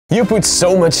You put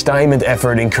so much time and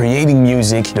effort in creating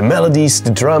music, the melodies,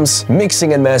 the drums,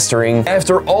 mixing and mastering.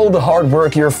 After all the hard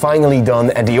work, you're finally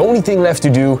done and the only thing left to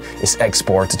do is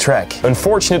export the track.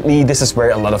 Unfortunately, this is where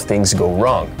a lot of things go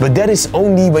wrong. But that is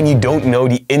only when you don't know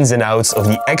the ins and outs of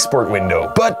the export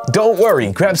window. But don't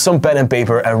worry, grab some pen and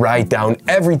paper and write down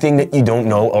everything that you don't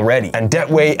know already. And that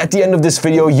way, at the end of this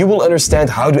video, you will understand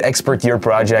how to export your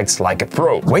projects like a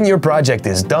pro. When your project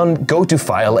is done, go to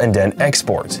File and then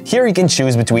Export. Here you can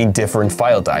choose between different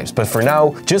file types, but for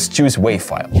now, just choose WAV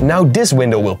file. Now this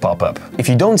window will pop up. If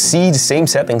you don't see the same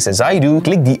settings as I do,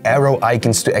 click the arrow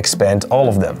icons to expand all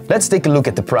of them. Let's take a look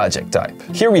at the project type.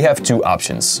 Here we have two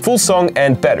options, full song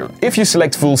and pattern. If you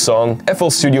select full song, FL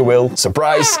Studio will,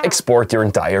 surprise, export your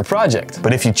entire project.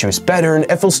 But if you choose pattern,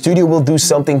 FL Studio will do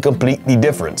something completely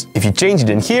different. If you change it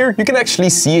in here, you can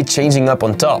actually see it changing up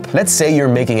on top. Let's say you're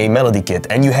making a melody kit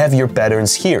and you have your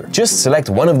patterns here. Just select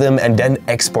one of them and then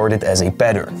export it as a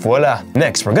pattern. Voila!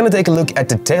 Next, we're gonna take a look at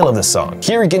the tail of the song.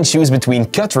 Here you can choose between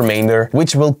cut remainder,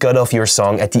 which will cut off your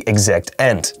song at the exact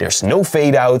end. There's no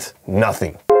fade out,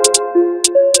 nothing.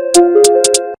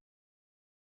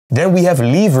 Then we have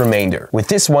leave remainder. With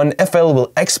this one, FL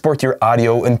will export your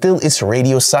audio until it's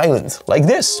radio silent, like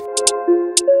this.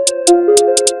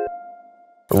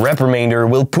 Rep remainder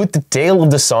will put the tail of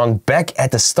the song back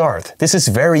at the start. This is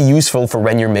very useful for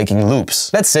when you're making loops.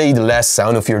 Let's say the last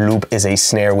sound of your loop is a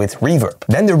snare with reverb.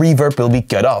 Then the reverb will be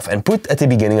cut off and put at the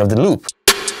beginning of the loop.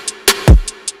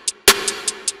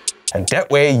 And that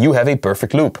way you have a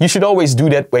perfect loop. You should always do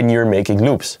that when you're making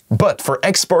loops. But for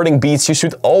exporting beats, you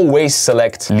should always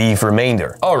select leave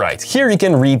remainder. Alright, here you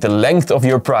can read the length of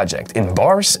your project in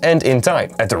bars and in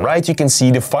time. At the right you can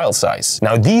see the file size.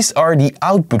 Now these are the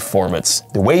output formats.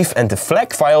 The WAV and the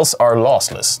FLAC files are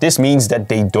lossless. This means that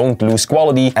they don't lose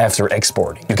quality after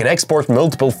exporting. You can export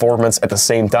multiple formats at the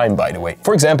same time, by the way.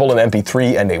 For example, an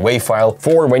MP3 and a WAV file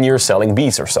for when you're selling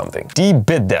beats or something. The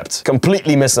bit depth,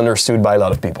 completely misunderstood by a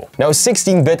lot of people. Now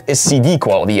 16-bit is CD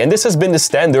quality, and this has been the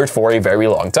standard for a very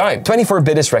long time.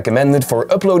 24-bit is recommended for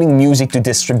uploading music to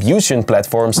distribution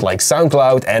platforms like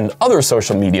SoundCloud and other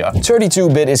social media.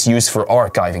 32-bit is used for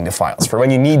archiving the files, for when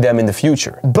you need them in the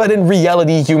future. But in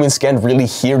reality, humans can't really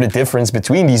hear the difference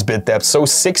between these bit depths, so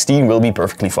 16 will be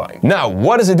perfectly fine. Now,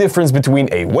 what is the difference between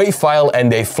a WAV file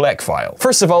and a FLAC file?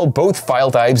 First of all, both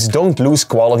file types don't lose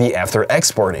quality after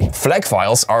exporting. FLAC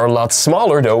files are a lot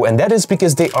smaller though, and that is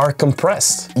because they are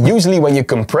compressed. Usually when you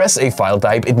compress a file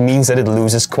type, it means that it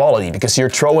loses quality because you're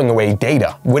throwing away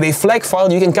data. With a FLAC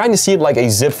file, you can kind of see it like a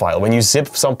zip file. When you zip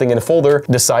something in a folder,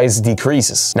 the size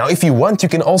decreases. Now, if you want, you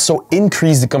can also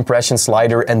increase the compression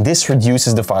slider, and this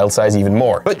reduces the file size even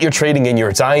more. But you're trading in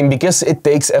your time because it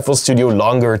takes FL Studio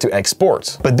longer to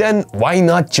export. But then, why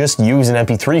not just use an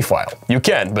MP3 file? You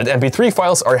can, but MP3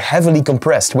 files are heavily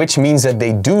compressed, which means that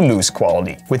they do lose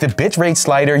quality. With the bitrate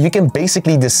slider, you can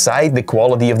basically decide the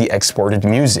quality of the exported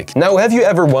music. Now, have you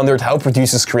ever wondered how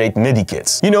producers create MIDI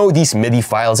kits? You know, these MIDI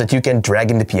files that you can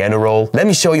drag in the piano roll? Let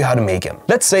me show you how to make them.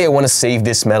 Let's say I want to save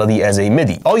this melody as a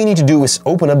MIDI. All you need to do is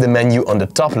open up the menu on the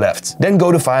top left, then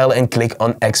go to File and click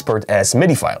on Export as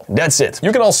MIDI file. That's it.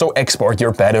 You can also export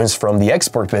your patterns from the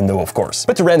export window, of course.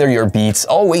 But to render your beats,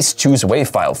 always choose WAV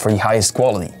file for the highest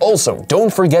quality. Also,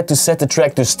 don't forget to set the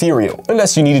track to stereo,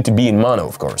 unless you need it to be in mono,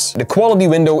 of course. The quality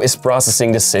window is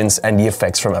processing the synths and the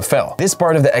effects from FL. This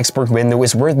part of the export window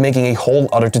is worth making a whole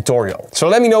other tutorial. So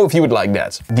let me know if you would like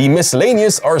that. The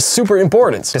miscellaneous are super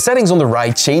important. The settings on the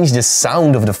right change the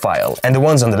sound of the file, and the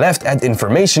ones on the left add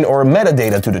information or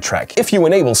metadata to the track. If you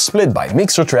enable split by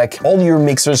mixer track, all your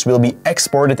mixers will be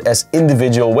exported as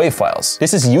individual WAV files.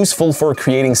 This is useful for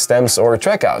creating stems or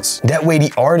trackouts. That way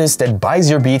the artist that buys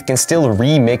your beat can still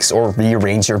remix or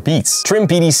rearrange your beats. Trim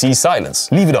PDC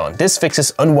silence. Leave it on. This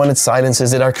fixes unwanted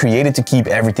silences that are created to keep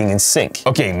everything in sync.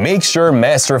 Okay, make sure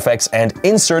master effects and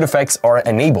insert effects are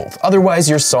enabled. Otherwise,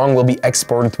 your song will be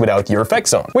exported without your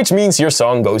effects on, which means your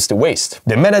song goes to waste.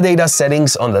 The metadata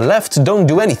settings on the left don't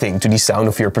do anything to the sound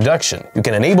of your production. You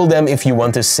can enable them if you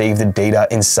want to save the data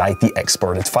inside the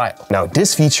exported file. Now,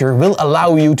 this feature will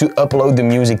allow you to upload the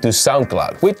music to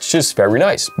SoundCloud, which is very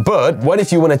nice. But what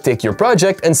if you want to take your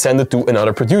project and send it to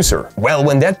another producer? Well,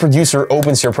 when that producer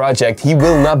opens your project, he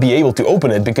will not be able to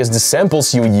open it because the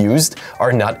samples you used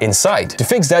are not inside. To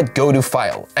fix that, go to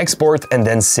File, Export, and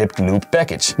then Zip Loop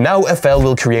Package. Now FL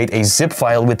will create a zip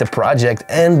file with the project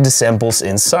and the samples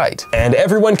inside. And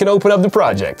everyone can open up the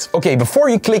project. Okay, before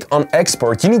you click on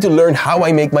Export, you need to learn how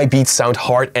I make my beats sound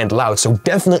hard and loud, so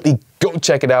definitely go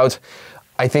check it out.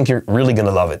 I think you're really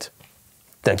gonna love it.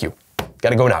 Thank you.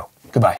 Gotta go now.